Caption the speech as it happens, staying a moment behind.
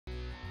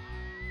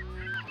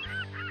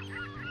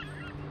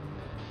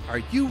Are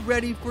you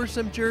ready for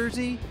some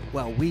Jersey?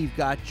 Well, we've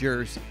got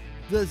Jersey.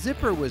 The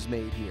zipper was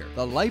made here.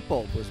 The light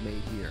bulb was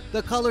made here.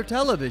 The color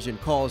television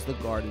calls the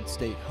Garden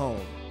State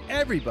home.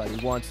 Everybody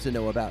wants to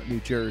know about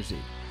New Jersey.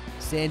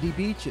 Sandy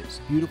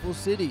beaches, beautiful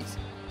cities.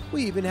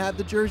 We even have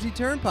the Jersey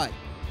Turnpike.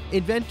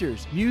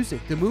 Inventors,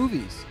 music, the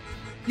movies.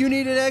 You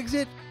need an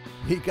exit?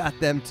 We got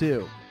them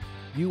too.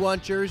 You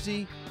want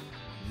Jersey?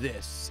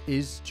 This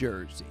is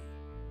Jersey.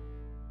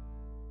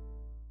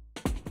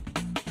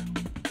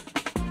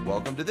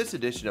 Welcome to this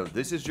edition of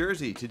This is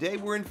Jersey. Today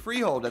we're in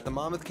Freehold at the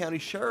Monmouth County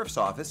Sheriff's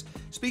Office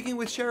speaking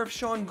with Sheriff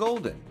Shawn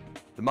Golden.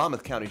 The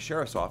Monmouth County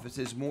Sheriff's Office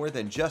is more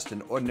than just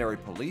an ordinary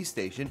police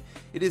station.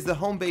 It is the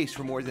home base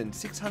for more than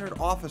 600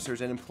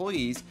 officers and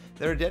employees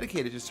that are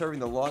dedicated to serving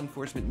the law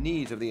enforcement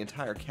needs of the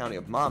entire county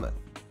of Monmouth.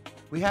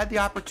 We had the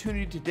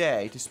opportunity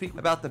today to speak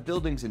about the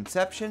building's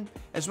inception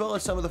as well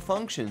as some of the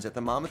functions that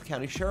the Monmouth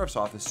County Sheriff's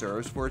Office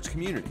serves for its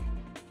community.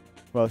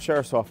 Well, the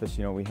Sheriff's Office,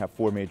 we have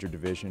four major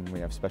divisions. We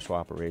have Special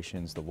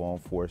Operations, the Law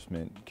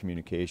Enforcement,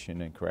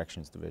 Communication, and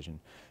Corrections Division.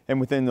 And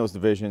within those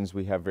divisions,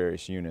 we have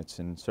various units,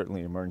 and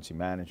certainly Emergency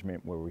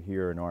Management, where we're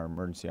here in our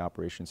Emergency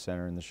Operations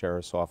Center in the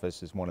Sheriff's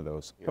Office, is one of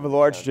those. We have a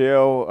large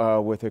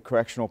jail with a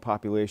correctional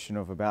population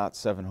of about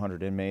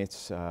 700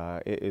 inmates.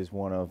 It is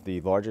one of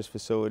the largest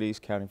facilities,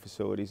 county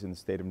facilities in the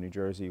state of New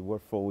Jersey. We're a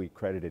fully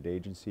accredited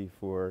agency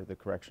for the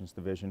Corrections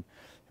Division,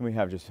 and we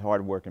have just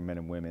hard-working men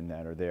and women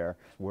that are there.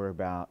 We're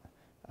about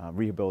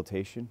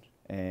rehabilitation,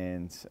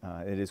 and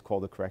it is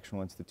called a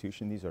correctional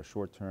institution. These are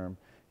short-term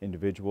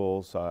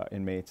individuals,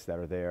 inmates that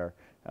are there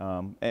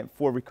and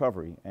for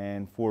recovery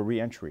and for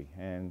reentry,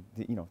 and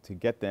to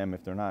get them,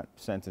 if they're not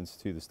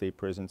sentenced to the state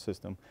prison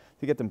system,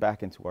 to get them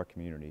back into our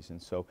communities.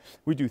 And so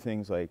we do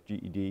things like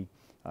GED,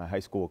 high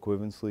school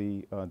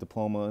equivalency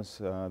diplomas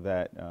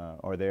that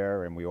are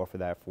there, and we offer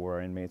that for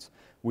our inmates.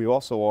 We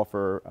also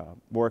offer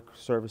work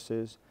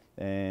services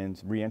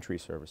and reentry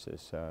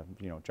services,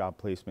 job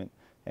placement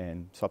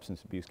and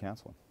substance abuse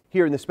counseling.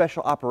 Here in the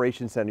Special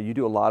Operations Center, you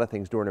do a lot of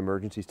things during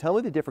emergencies. Tell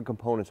me the different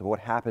components of what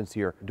happens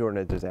here during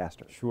a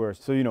disaster. Sure.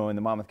 So, in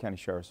the Monmouth County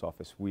Sheriff's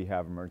Office, we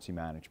have emergency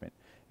management.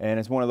 And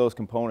as one of those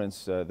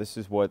components, this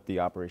is what the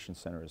Operations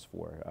Center is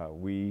for.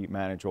 We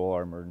manage all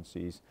our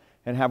emergencies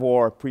and have all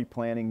our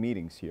pre-planning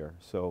meetings here.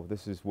 So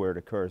this is where it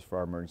occurs for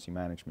our emergency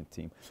management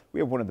team. We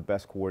have one of the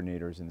best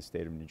coordinators in the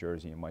state of New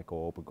Jersey,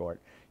 Michael Obegart.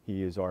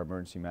 He is our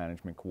emergency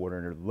management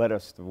coordinator, led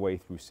us the way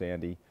through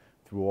Sandy,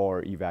 through all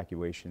our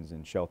evacuations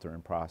and shelter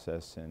in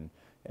process, and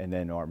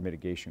then our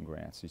mitigation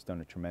grants. He's done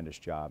a tremendous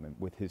job, and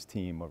with his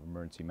team of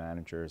emergency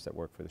managers that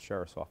work for the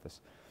Sheriff's Office.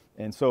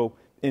 And so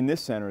in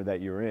this center that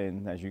you're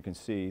in, as you can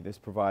see, this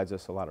provides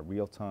us a lot of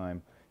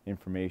real-time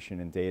information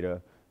and data,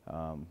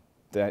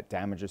 that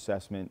damage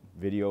assessment,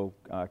 video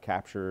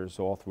captures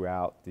all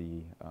throughout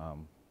the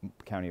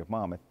county of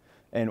Monmouth,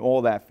 and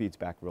all that feeds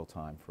back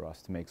real-time for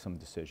us to make some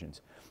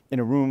decisions.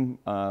 In a room,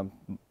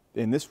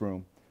 in this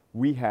room,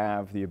 we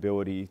have the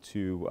ability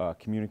to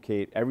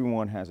communicate.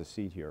 Everyone has a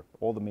seat here.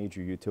 All the major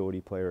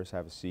utility players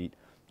have a seat.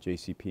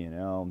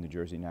 JCP&L, New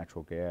Jersey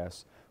Natural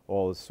Gas,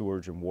 all the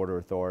sewage and water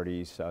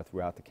authorities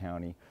throughout the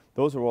county.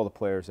 Those are all the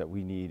players that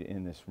we need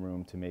in this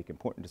room to make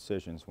important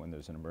decisions when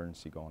there's an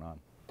emergency going on.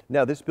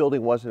 Now, this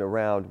building wasn't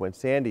around when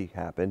Sandy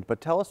happened,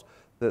 but tell us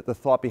the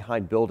thought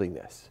behind building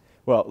this.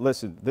 Well,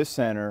 listen, this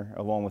center,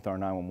 along with our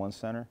 911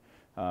 center,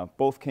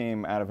 both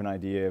came out of an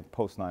idea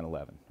post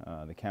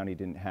 9/11. The county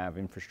didn't have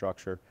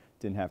infrastructure,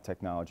 didn't have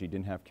technology,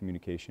 didn't have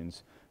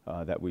communications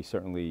that we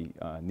certainly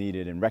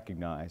needed and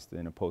recognized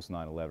in a post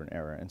 9/11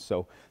 era. And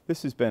so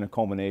this has been a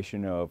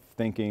culmination of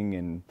thinking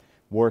and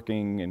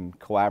working and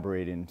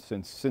collaborating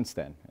since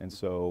then. And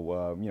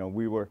so,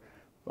 we were,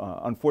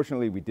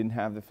 unfortunately, we didn't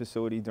have the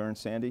facility during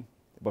Sandy,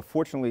 but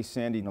fortunately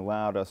Sandy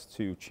allowed us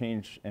to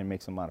change and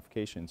make some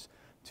modifications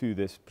to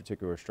this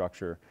particular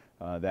structure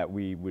that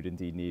we would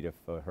indeed need if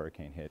a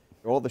hurricane hit.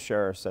 All the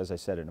sheriffs, as I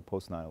said, in a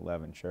post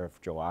 9/11,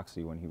 Sheriff Joe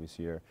Oxley when he was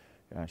here,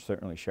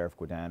 certainly Sheriff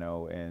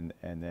Guadano,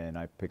 and then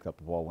I picked up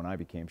the ball when I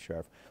became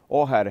sheriff,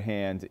 all had a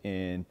hand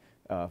in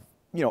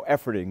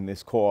efforting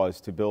this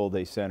cause to build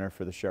a center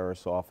for the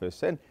Sheriff's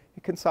Office and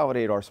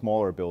consolidate our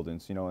smaller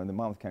buildings. In the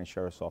Monmouth County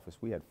Sheriff's Office,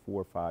 we had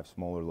 4 or 5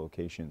 smaller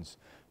locations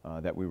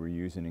that we were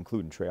using,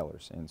 including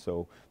trailers. And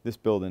so this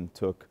building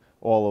took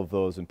all of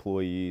those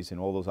employees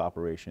and all those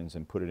operations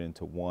and put it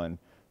into one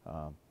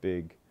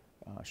big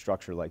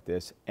structure like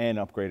this, and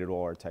upgraded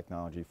all our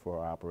technology for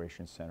our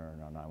operations center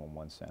and our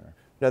 911 center.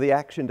 Now, the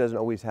action doesn't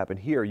always happen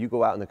here. You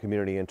go out in the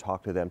community and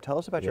talk to them. Tell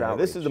us about your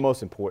outreach. This is the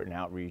most important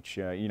outreach.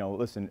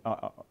 Listen,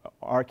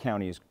 our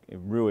county is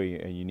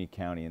really a unique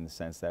county in the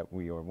sense that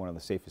we are one of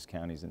the safest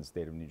counties in the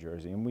state of New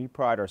Jersey, and we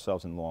pride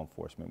ourselves in law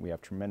enforcement. We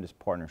have tremendous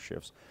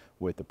partnerships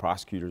with the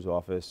prosecutor's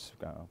office,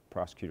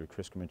 Prosecutor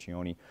Chris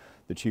Comiccioni,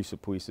 the Chiefs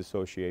of Police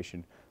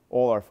Association,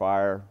 all our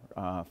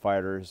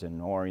firefighters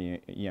and our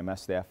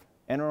EMS staff,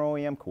 and our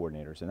OEM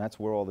coordinators, and that's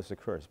where all this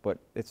occurs. But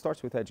it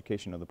starts with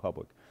education of the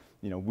public.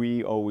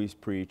 We always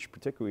preach,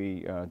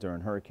 particularly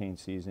during hurricane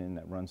season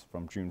that runs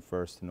from June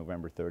 1st to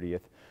November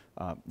 30th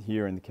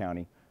here in the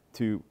county,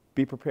 to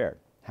be prepared.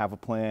 have a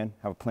plan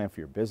for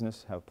your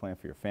business, have a plan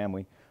for your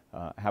family,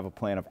 have a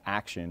plan of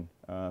action,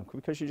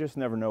 because you just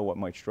never know what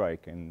might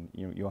strike, and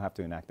you'll have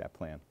to enact that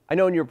plan. I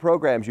know in your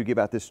programs you give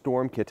out this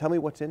Storm Kit. Tell me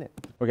what's in it.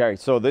 Okay,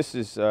 so this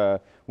is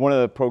one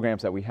of the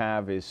programs that we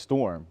have is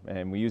STORM,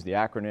 and we use the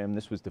acronym.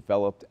 This was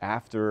developed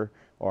after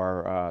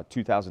our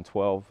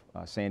 2012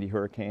 Sandy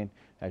hurricane.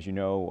 As you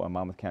know,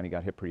 Monmouth County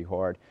got hit pretty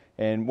hard,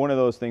 and one of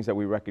those things that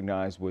we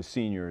recognized was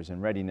seniors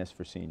and readiness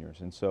for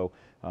seniors. And so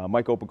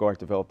Mike Opegard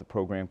developed a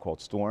program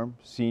called STORM,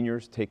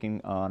 Seniors Taking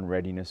on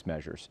Readiness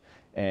Measures.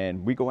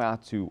 And we go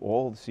out to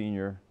all the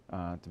senior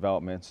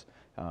developments.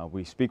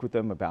 We speak with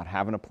them about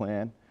having a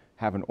plan,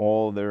 having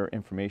all their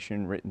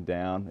information written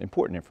down,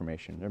 important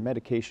information, their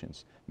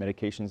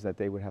medications that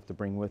they would have to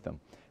bring with them,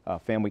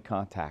 family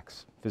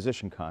contacts,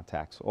 physician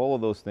contacts, all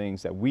of those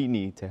things that we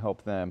need to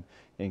help them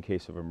in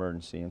case of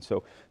emergency. And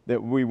so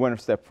that we went a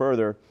step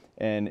further,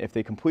 and if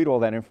they complete all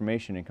that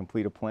information and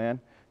complete a plan,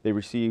 they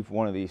receive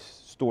one of these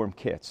STORM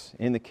kits.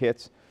 In the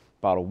kits,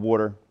 bottled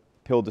water,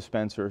 pill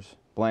dispensers,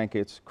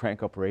 blankets,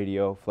 crank-up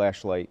radio,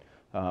 flashlight,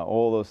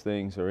 all those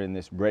things are in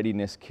this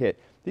readiness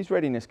kit. These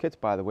readiness kits,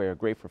 by the way, are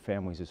great for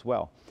families as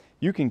well.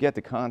 You can get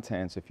the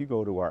contents if you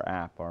go to our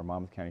app, our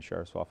Monmouth County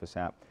Sheriff's Office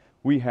app.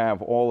 We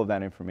have all of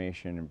that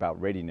information about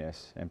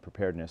readiness and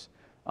preparedness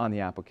on the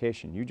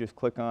application. You just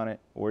click on it,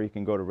 or you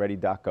can go to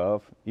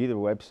ready.gov, either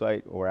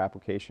website or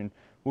application.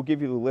 We'll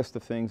give you the list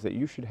of things that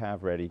you should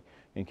have ready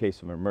in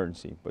case of an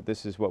emergency. But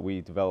this is what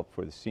we developed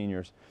for the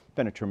seniors. It's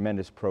been a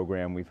tremendous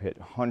program. We've hit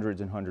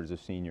hundreds and hundreds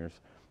of seniors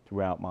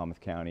throughout Monmouth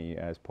County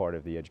as part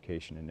of the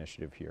education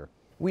initiative here.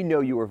 We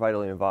know you were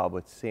vitally involved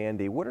with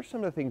Sandy. What are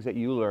some of the things that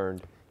you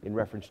learned in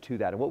reference to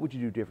that, and what would you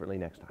do differently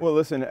next time? Well,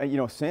 listen,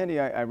 Sandy,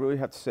 I really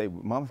have to say,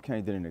 Monmouth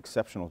County did an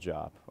exceptional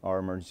job. Our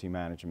emergency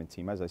management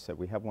team, as I said,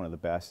 we have one of the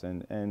best,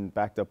 and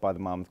backed up by the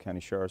Monmouth County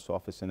Sheriff's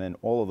Office, and then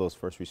all of those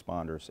first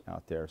responders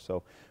out there.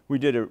 So we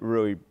did a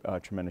really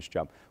tremendous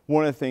job.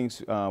 One of the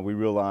things we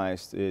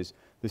realized is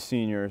the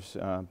seniors,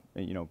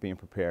 being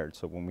prepared.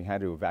 So when we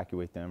had to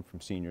evacuate them from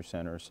senior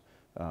centers,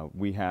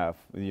 we have,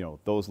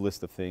 those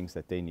lists of things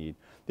that they need.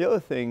 The other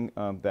thing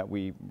that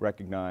we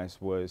recognized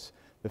was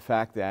the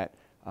fact that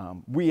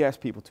we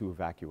asked people to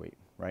evacuate,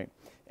 right?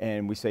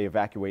 And we say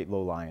evacuate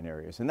low-lying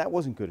areas. And that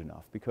wasn't good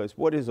enough, because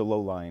what is a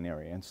low-lying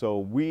area? And so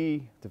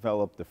we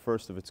developed the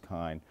first of its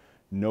kind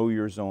Know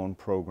Your Zone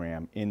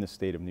program in the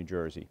state of New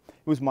Jersey.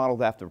 It was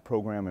modeled after a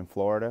program in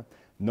Florida.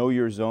 Know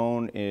Your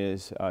Zone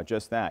is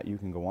just that. You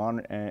can go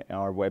on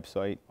our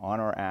website, on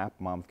our app,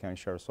 Monmouth County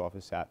Sheriff's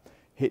Office app,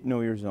 hit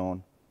Know Your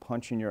Zone,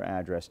 punch in your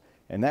address,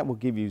 and that will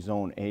give you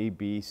zone A,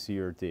 B, C,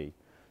 or D.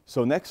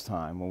 So next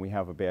time when we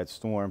have a bad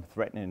storm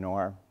threatening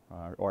our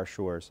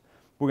shores,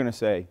 we're going to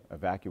say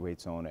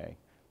evacuate zone A.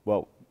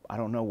 Well, I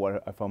don't know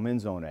if I'm in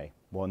zone A.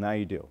 Well, now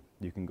you do.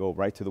 You can go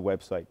right to the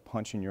website,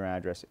 punch in your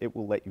address. It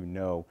will let you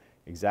know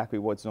exactly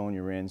what zone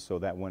you're in, so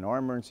that when our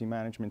emergency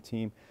management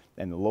team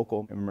and the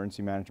local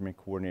emergency management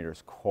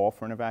coordinators call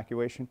for an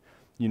evacuation,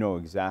 you know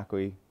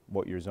exactly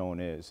what your zone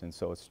is. And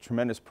so it's a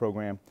tremendous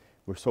program.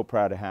 We're so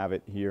proud to have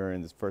it here,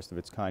 and it's first of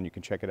its kind. You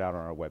can check it out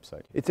on our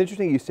website. It's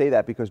interesting you say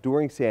that, because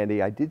during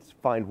Sandy, I did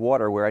find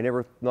water where I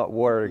never thought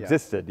water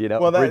existed.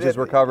 Well, bridges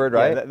were covered,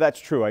 right? Yeah, that's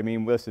true. I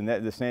mean, listen,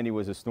 the Sandy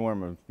was a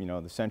storm of,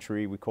 the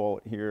century, we call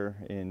it here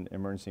in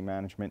emergency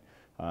management.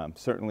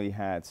 Certainly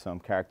had some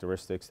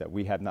characteristics that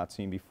we had not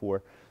seen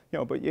before.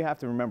 But you have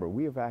to remember,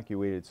 we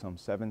evacuated some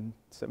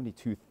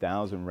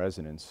 72,000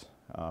 residents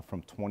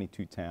from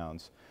 22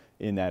 towns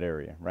in that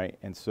area, right?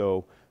 And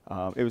so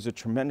it was a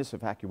tremendous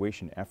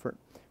evacuation effort.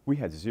 We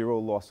had zero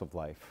loss of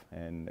life,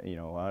 and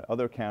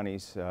other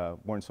counties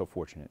weren't so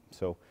fortunate.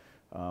 So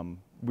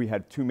we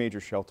had two major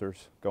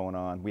shelters going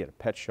on. We had a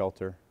pet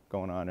shelter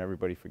going on.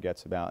 Everybody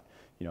forgets about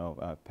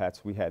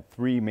pets. We had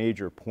three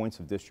major points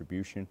of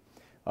distribution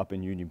up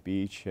in Union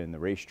Beach and the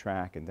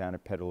racetrack and down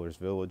at Peddler's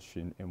Village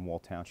in Wall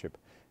Township.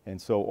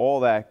 And so all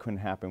that couldn't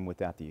happen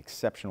without the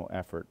exceptional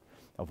effort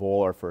of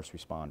all our first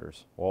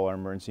responders, all our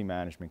emergency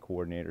management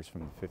coordinators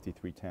from the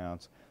 53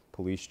 towns,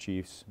 police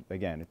chiefs.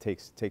 Again, it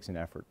takes an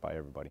effort by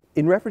everybody.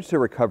 In reference to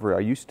recovery,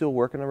 are you still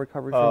working on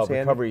recovery from Sandy?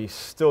 Recovery is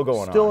still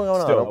going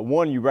on.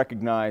 One, you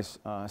recognize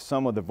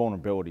some of the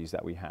vulnerabilities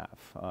that we have,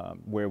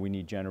 where we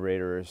need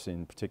generators,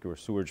 in particular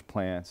sewage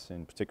plants,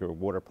 in particular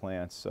water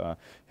plants,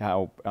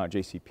 how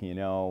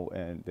JCP&L,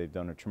 and they've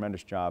done a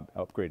tremendous job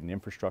upgrading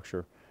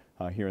infrastructure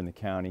here in the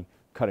county,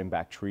 cutting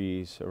back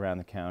trees around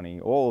the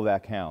county. All of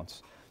that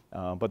counts.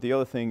 But the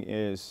other thing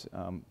is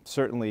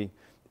certainly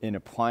in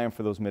applying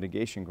for those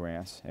mitigation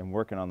grants and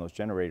working on those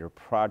generator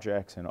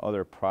projects and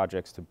other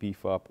projects to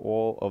beef up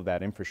all of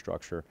that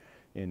infrastructure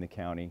in the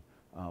county,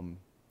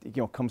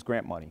 comes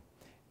grant money.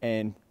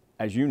 And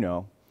as you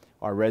know,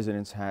 our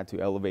residents had to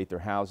elevate their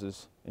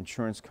houses.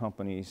 Insurance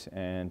companies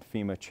and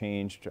FEMA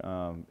changed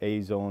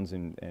A zones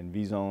and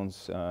V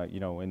zones,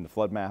 in the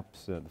flood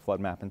maps, the flood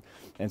mapping.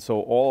 And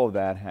so all of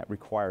that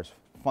requires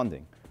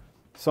funding.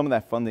 Some of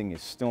that funding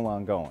is still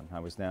ongoing.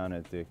 I was down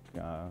at the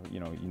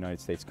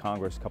United States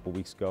Congress a couple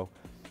weeks ago,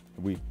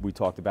 We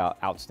talked about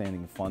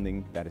outstanding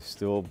funding that is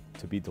still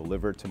to be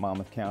delivered to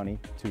Monmouth County,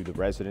 to the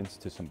residents,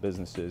 to some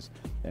businesses,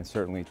 and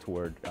certainly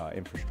toward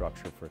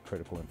infrastructure for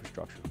critical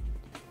infrastructure.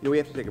 You know, we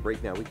have to take a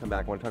break now. We come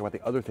back, I want to talk about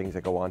the other things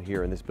that go on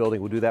here in this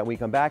building. We'll do that when we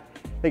come back.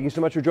 Thank you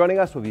so much for joining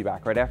us. We'll be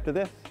back right after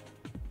this.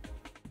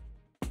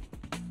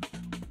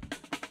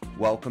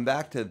 Welcome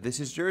back to This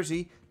is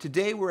Jersey.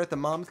 Today we're at the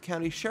Monmouth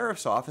County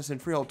Sheriff's Office in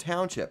Freehold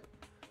Township.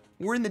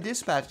 We're in the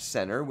dispatch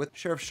center with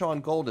Sheriff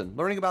Shawn Golden,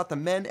 learning about the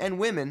men and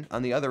women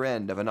on the other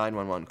end of a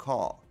 911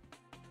 call.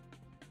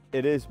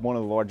 It is one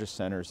of the largest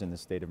centers in the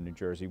state of New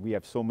Jersey. We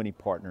have so many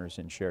partners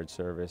in shared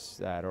service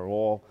that are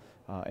all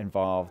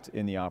involved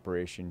in the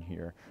operation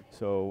here.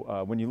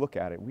 So when you look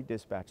at it, we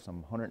dispatch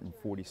some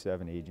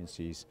 147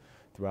 agencies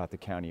throughout the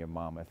county of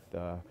Monmouth.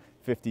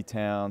 50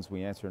 towns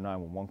we answer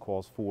 911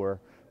 calls for.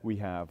 We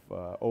have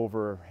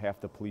over half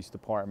the police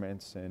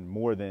departments and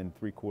more than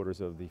 3/4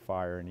 of the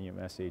fire and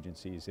EMS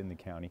agencies in the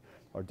county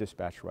are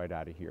dispatched right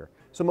out of here.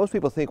 So most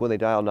people think when they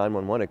dial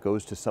 911 it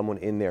goes to someone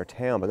in their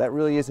town, but that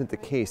really isn't the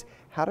case.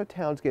 How do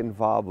towns get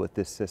involved with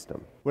this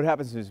system? What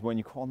happens is when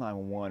you call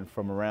 911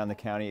 from around the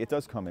county, it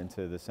does come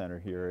into the center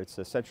here. It's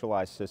a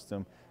centralized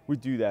system. We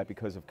do that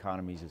because of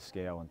economies of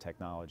scale and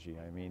technology.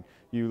 I mean,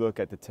 you look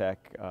at the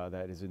tech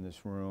that is in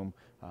this room,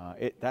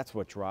 that's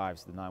what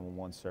drives the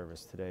 911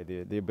 service today.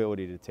 The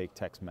ability to take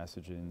text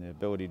messaging, the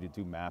ability to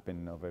do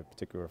mapping of a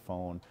particular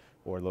phone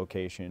or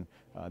location,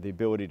 the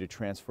ability to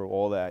transfer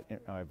all that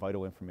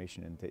vital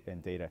information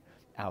and data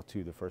out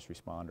to the first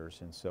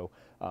responders. And so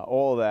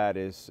all of that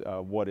is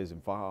what is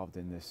involved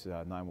in this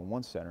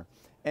 911 center.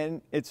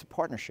 And it's a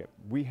partnership.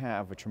 We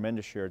have a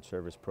tremendous shared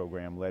service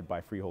program led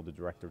by Freeholder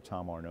Director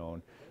Tom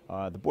Arnone.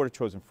 The Board of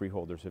Chosen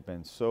Freeholders have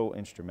been so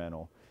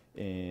instrumental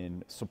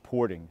in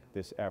supporting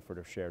this effort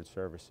of shared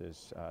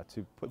services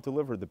to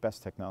deliver the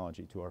best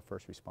technology to our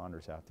first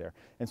responders out there.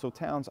 And so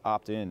towns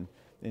opt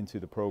into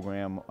the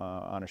program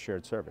on a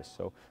shared service.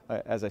 So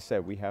as I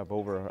said, we have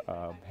over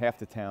half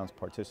the towns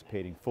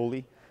participating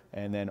fully,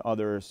 and then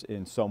others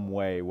in some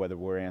way, whether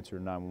we're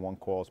answering 911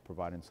 calls,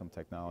 providing some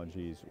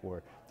technologies,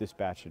 or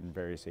dispatching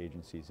various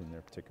agencies in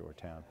their particular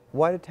town.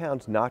 Why do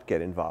towns not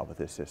get involved with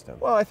this system?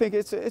 Well, I think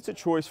it's a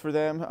choice for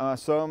them.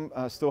 Some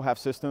still have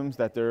systems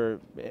that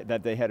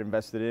they had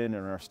invested in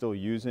and are still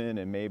using,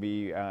 and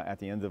maybe at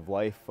the end of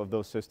life of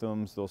those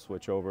systems, they'll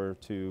switch over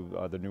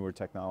to the newer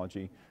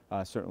technology.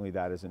 Certainly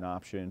that is an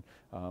option.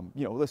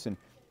 You know, listen,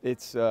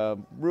 it's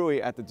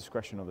really at the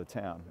discretion of the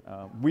town.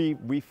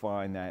 We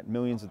find that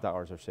millions of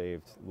dollars are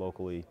saved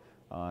locally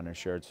on a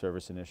shared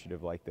service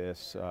initiative like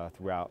this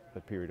throughout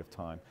the period of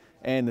time.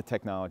 And the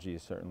technology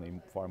is certainly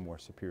far more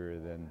superior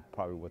than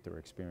probably what they're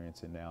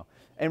experiencing now.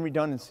 And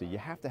redundancy, you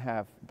have to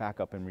have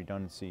backup and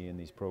redundancy in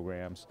these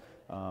programs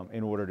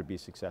in order to be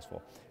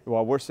successful.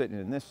 While we're sitting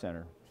in this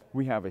center,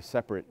 we have a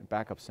separate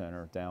backup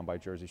center down by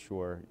Jersey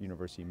Shore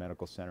University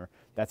Medical Center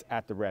that's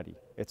at the ready.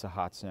 It's a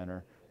hot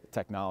center.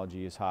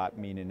 Technology is hot,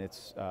 meaning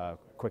it's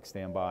quick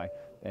standby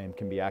and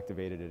can be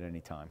activated at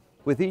any time.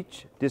 With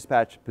each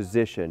dispatch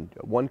position,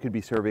 one could be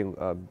serving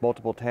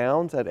multiple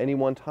towns at any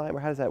one time, or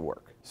how does that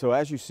work? So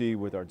as you see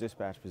with our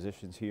dispatch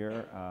positions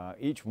here,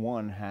 each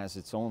one has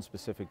its own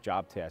specific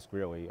job task,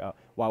 really.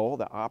 While all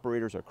the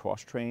operators are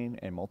cross-trained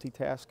and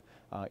multitask,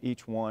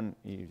 each one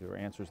either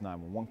answers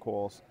 911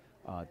 calls,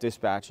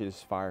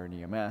 dispatches fire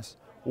and EMS,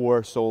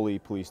 or solely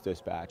police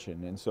dispatch.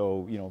 And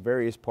so, you know,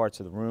 various parts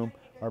of the room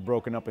are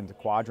broken up into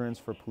quadrants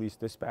for police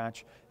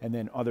dispatch, and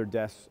then other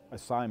desk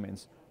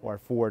assignments are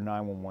for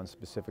 911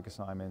 specific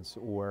assignments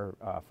or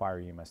fire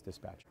EMS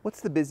dispatch.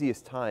 What's the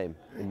busiest time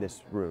in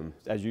this room?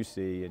 As you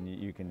see, and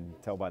you can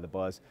tell by the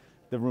buzz,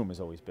 the room is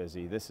always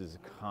busy. This is a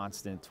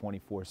constant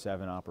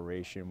 24/7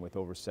 operation with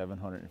over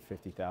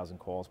 750,000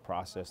 calls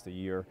processed a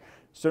year.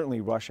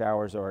 Certainly rush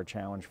hours are a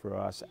challenge for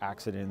us.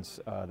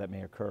 Accidents that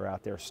may occur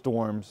out there,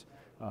 storms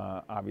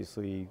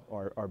obviously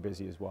are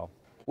busy as well.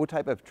 What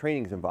type of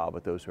training is involved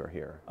with those who are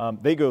here?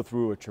 They go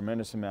through a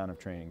tremendous amount of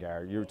training,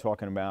 Gary. You're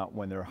talking about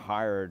when they're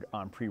hired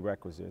on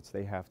prerequisites,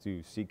 they have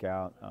to seek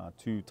out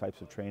 2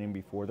 types of training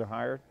before they're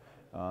hired.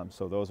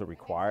 So those are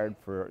required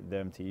for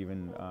them to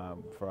even,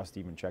 for us to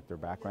even check their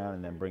background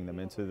and then bring them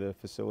into the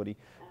facility.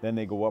 Then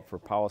they go up for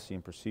policy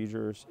and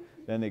procedures.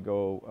 Then they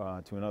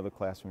go to another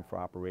classroom for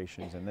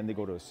operations, and then they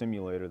go to a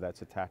simulator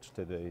that's attached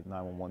to the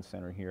 911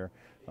 center here.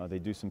 They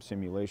do some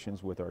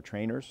simulations with our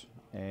trainers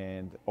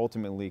and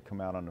ultimately come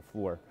out on the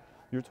floor.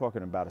 You're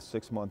talking about a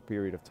 6-month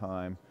period of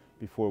time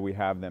before we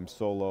have them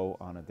solo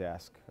on a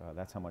desk.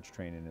 That's how much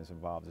training is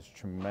involved. There's a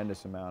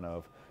tremendous amount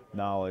of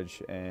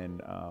knowledge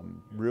and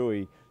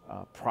really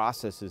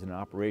processes and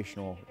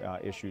operational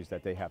issues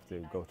that they have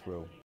to go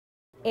through.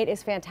 It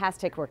is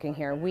fantastic working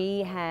here.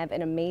 We have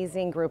an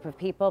amazing group of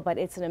people, but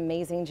it's an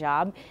amazing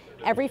job.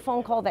 Every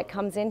phone call that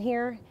comes in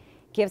here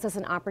gives us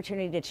an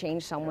opportunity to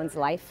change someone's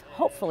life,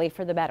 hopefully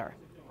for the better.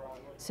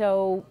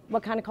 So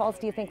what kind of calls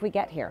do you think we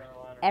get here?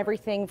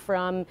 Everything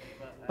from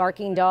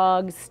barking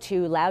dogs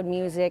to loud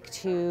music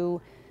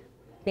to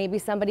maybe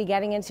somebody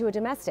getting into a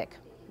domestic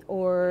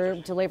or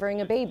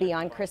delivering a baby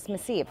on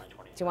Christmas Eve.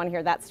 you want to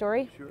hear that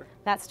story? Sure.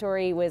 That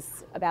story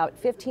was about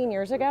 15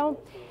 years ago,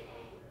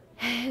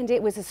 and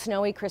it was a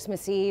snowy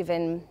Christmas Eve,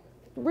 and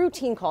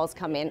routine calls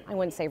come in. I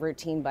wouldn't say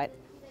routine, but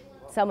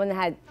someone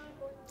had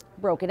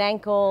broken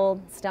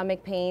ankle,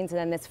 stomach pains, and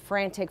then this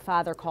frantic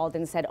father called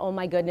and said, "Oh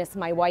my goodness,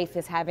 my wife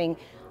is having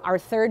our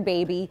third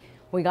baby.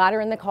 We got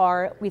her in the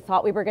car. We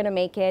thought we were going to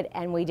make it,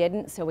 and we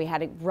didn't, so we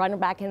had to run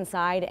back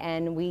inside,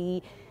 and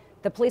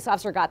the police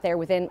officer got there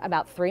within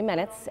about 3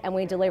 minutes, and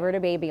we delivered a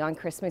baby on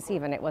Christmas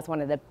Eve, and it was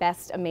one of the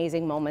best,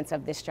 amazing moments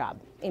of this job,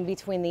 in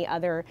between the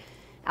other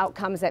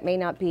outcomes that may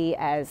not be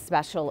as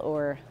special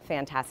or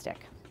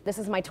fantastic. This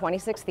is my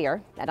 26th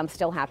year, and I'm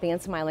still happy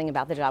and smiling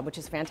about the job, which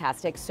is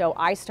fantastic. So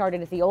I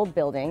started at the old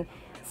building,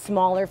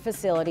 smaller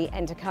facility,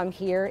 and to come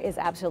here is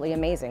absolutely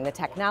amazing. The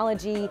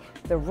technology,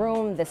 the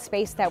room, the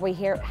space that we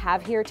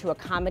have here to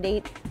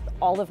accommodate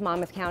all of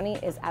Monmouth County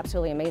is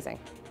absolutely amazing.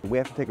 We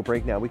have to take a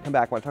break now. We come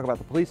back, I want to talk about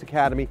the police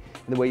academy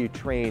and the way you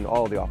train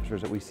all of the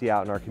officers that we see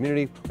out in our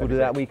community. We'll do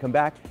that when we come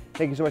back.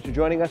 Thank you so much for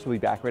joining us. We'll be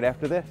back right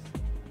after this.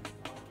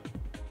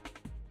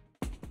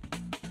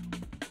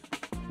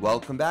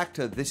 Welcome back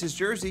to This is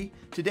Jersey.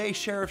 Today,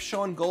 Sheriff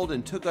Shawn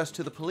Golden took us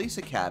to the police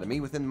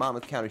academy within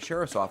Monmouth County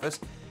Sheriff's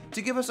Office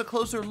to give us a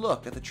closer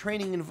look at the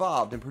training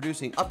involved in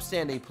producing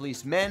upstanding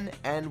policemen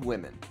and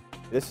women.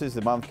 This is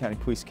the Monmouth County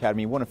Police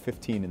Academy, one of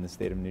 15 in the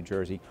state of New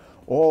Jersey.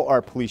 All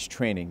our police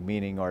training,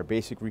 meaning our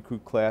basic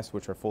recruit class,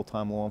 which are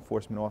full-time law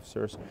enforcement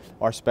officers,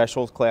 our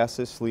special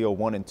classes, SLEO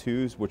 1 and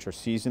 2s, which are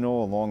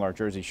seasonal along our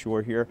Jersey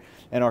Shore here,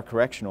 and our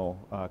correctional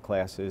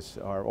classes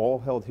are all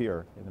held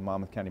here in the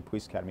Monmouth County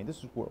Police Academy. This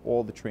is where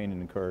all the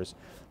training occurs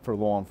for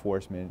law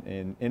enforcement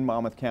in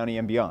Monmouth County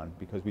and beyond,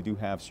 because we do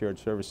have shared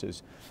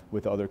services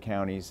with other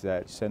counties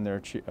that send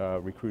their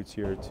recruits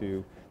here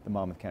to the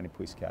Monmouth County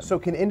Police Academy. So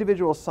can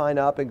individuals sign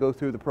up and go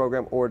through the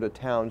program, or do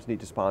towns need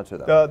to sponsor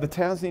them? The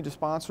towns need to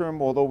sponsor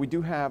them, although we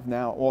do have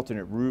now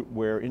alternate route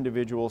where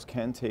individuals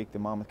can take the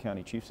Monmouth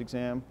County Chief's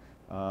exam.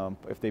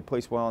 If they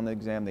place well on the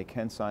exam, they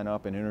can sign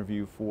up and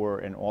interview for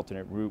an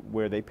alternate route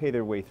where they pay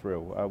their way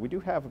through. We do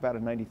have about a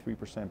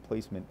 93%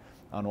 placement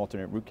on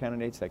alternate route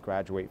candidates that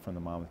graduate from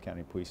the Monmouth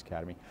County Police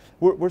Academy.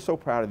 We're so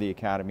proud of the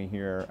academy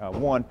here.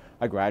 One,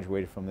 I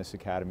graduated from this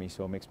academy,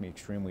 so it makes me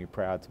extremely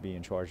proud to be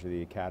in charge of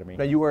the academy.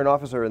 Now, you were an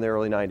officer in the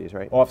early 90s,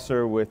 right?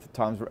 Officer with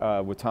Tom's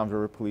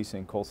River Police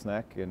in Colts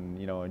Neck, and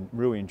and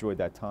really enjoyed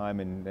that time,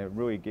 and it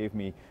really gave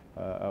me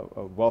a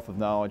wealth of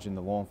knowledge in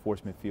the law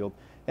enforcement field.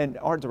 And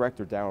our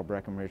director, Darryl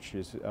Breckenridge,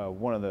 is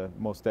one of the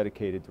most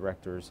dedicated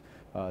directors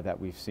that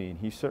we've seen.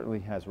 He certainly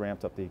has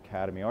ramped up the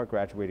academy. Our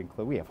graduating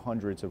class, we have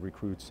hundreds of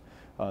recruits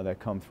that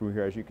come through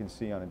here. As you can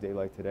see on a day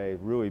like today,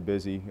 really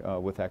busy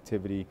with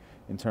activity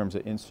in terms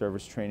of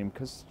in-service training,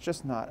 because it's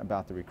just not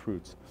about the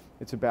recruits.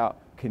 It's about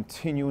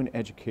continuing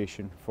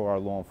education for our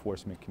law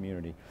enforcement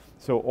community.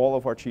 So all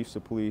of our chiefs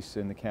of police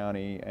in the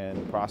county and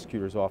the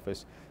prosecutor's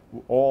office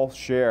all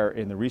share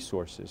in the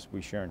resources.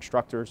 We share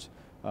instructors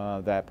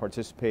that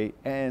participate,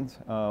 and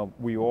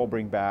we all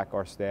bring back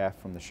our staff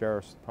from the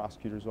sheriff's,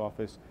 prosecutor's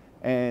office,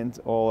 and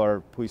all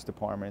our police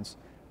departments.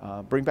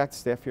 Bring back the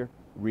staff here.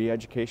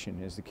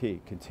 Re-education is the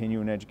key.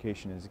 Continuing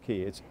education is the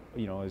key. It's,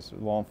 as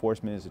law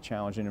enforcement is a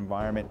challenging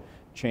environment,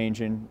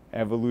 changing,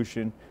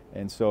 evolution,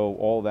 and so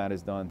all that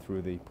is done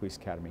through the police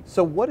academy.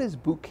 So what is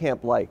boot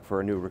camp like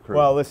for a new recruit?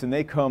 Well, listen,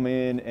 they come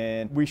in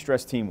and we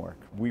stress teamwork.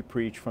 We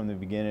preach from the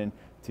beginning,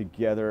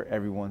 together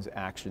everyone's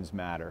actions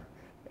matter.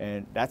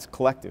 And that's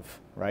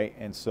collective, right?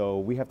 And so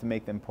we have to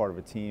make them part of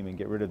a team and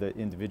get rid of the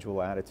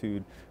individual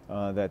attitude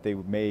that they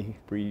may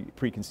be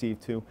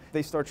preconceived to.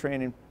 They start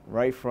training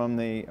right from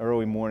the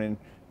early morning.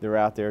 They're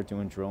out there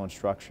doing drill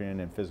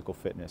instruction and physical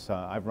fitness.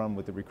 I've run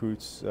with the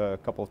recruits a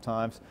couple of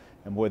times,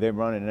 and boy, they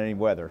run in any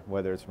weather,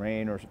 whether it's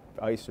rain or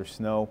ice or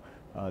snow.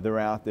 They're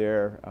out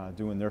there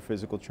doing their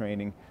physical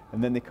training,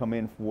 and then they come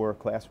in for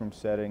classroom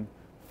setting,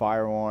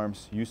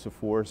 firearms, use of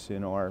force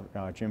in our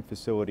gym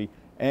facility.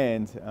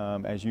 And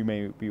as you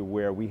may be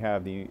aware, we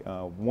have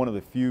one of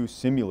the few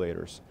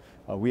simulators.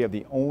 We have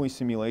the only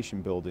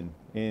simulation building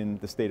in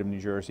the state of New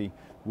Jersey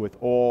with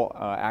all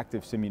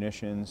active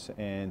simunitions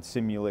and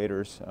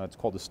simulators. It's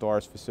called the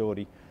STARS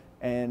facility.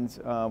 And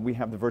we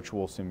have the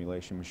virtual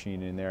simulation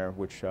machine in there,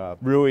 which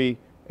really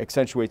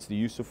accentuates the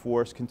use of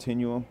force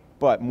continuum,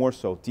 but more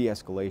so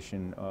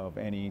de-escalation of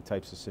any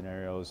types of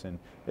scenarios. And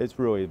it's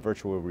really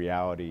virtual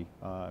reality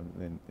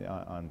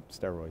on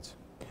steroids.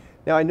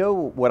 Now, I know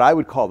what I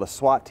would call the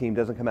SWAT team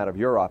doesn't come out of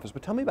your office,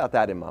 but tell me about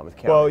that in Monmouth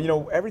County.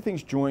 Well,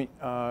 everything's joint.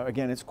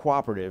 Again, it's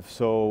cooperative.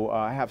 So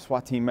I have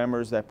SWAT team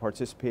members that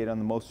participate on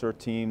the Most Cert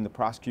team. The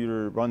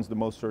prosecutor runs the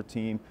Most Cert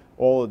team.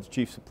 All of the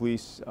chiefs of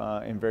police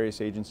in various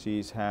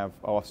agencies have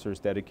officers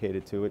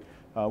dedicated to it.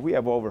 We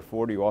have over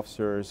 40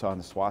 officers on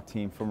the SWAT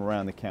team from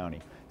around the county.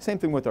 Same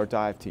thing with our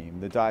dive team.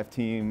 The dive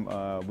team,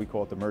 we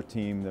call it the MERT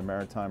team, the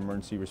Maritime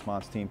Emergency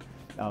Response Team.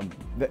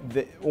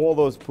 All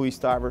those police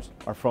divers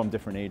are from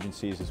different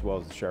agencies as well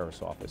as the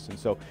sheriff's office. And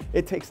so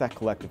it takes that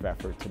collective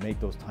effort to make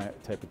those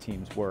type of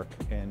teams work.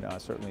 And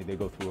certainly they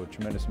go through a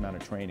tremendous amount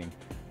of training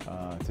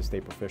to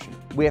stay proficient.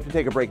 We have to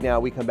take a break now.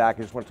 We come back.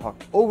 I just want to talk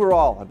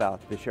overall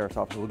about the Sheriff's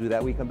Office. We'll do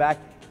that when we come back.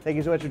 Thank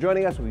you so much for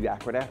joining us. We'll be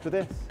back right after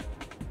this.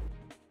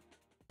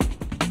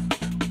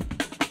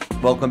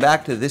 Welcome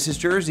back to This is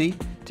Jersey.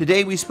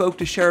 Today we spoke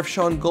to Sheriff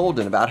Shawn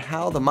Golden about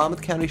how the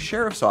Monmouth County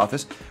Sheriff's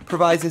Office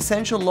provides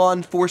essential law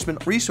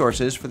enforcement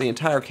resources for the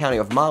entire county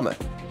of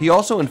Monmouth. He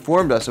also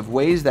informed us of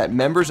ways that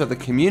members of the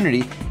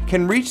community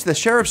can reach the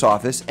Sheriff's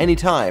Office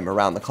anytime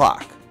around the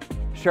clock.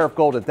 Sheriff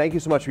Golden, thank you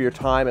so much for your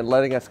time and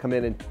letting us come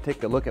in and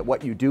take a look at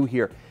what you do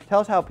here.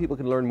 Tell us how people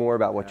can learn more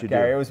about what you do.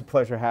 Gary, it was a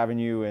pleasure having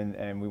you,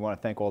 and we want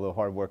to thank all the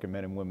hard-working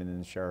men and women in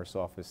the Sheriff's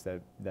Office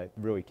that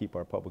really keep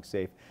our public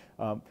safe.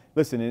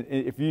 Listen,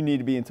 if you need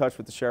to be in touch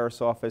with the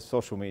Sheriff's Office,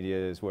 social media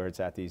is where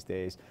it's at these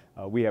days.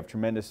 We have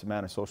tremendous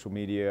amount of social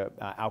media,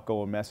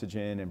 outgoing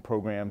messaging and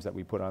programs that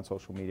we put on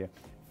social media.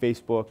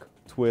 Facebook,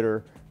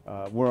 Twitter,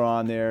 we're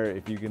on there.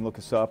 If you can look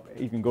us up,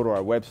 you can go to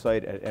our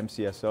website at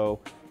mcso.nj.org,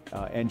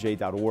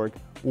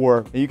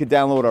 or you can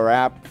download our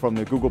app from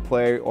the Google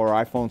Play or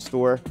iPhone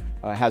store.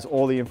 It has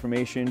all the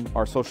information,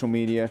 our social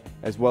media,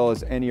 as well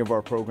as any of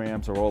our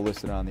programs are all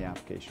listed on the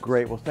application.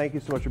 Great. Well, thank you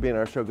so much for being on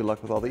our show. Good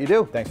luck with all that you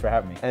do. Thanks for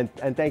having me.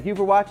 And thank you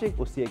for watching.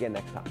 We'll see you again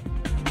next time.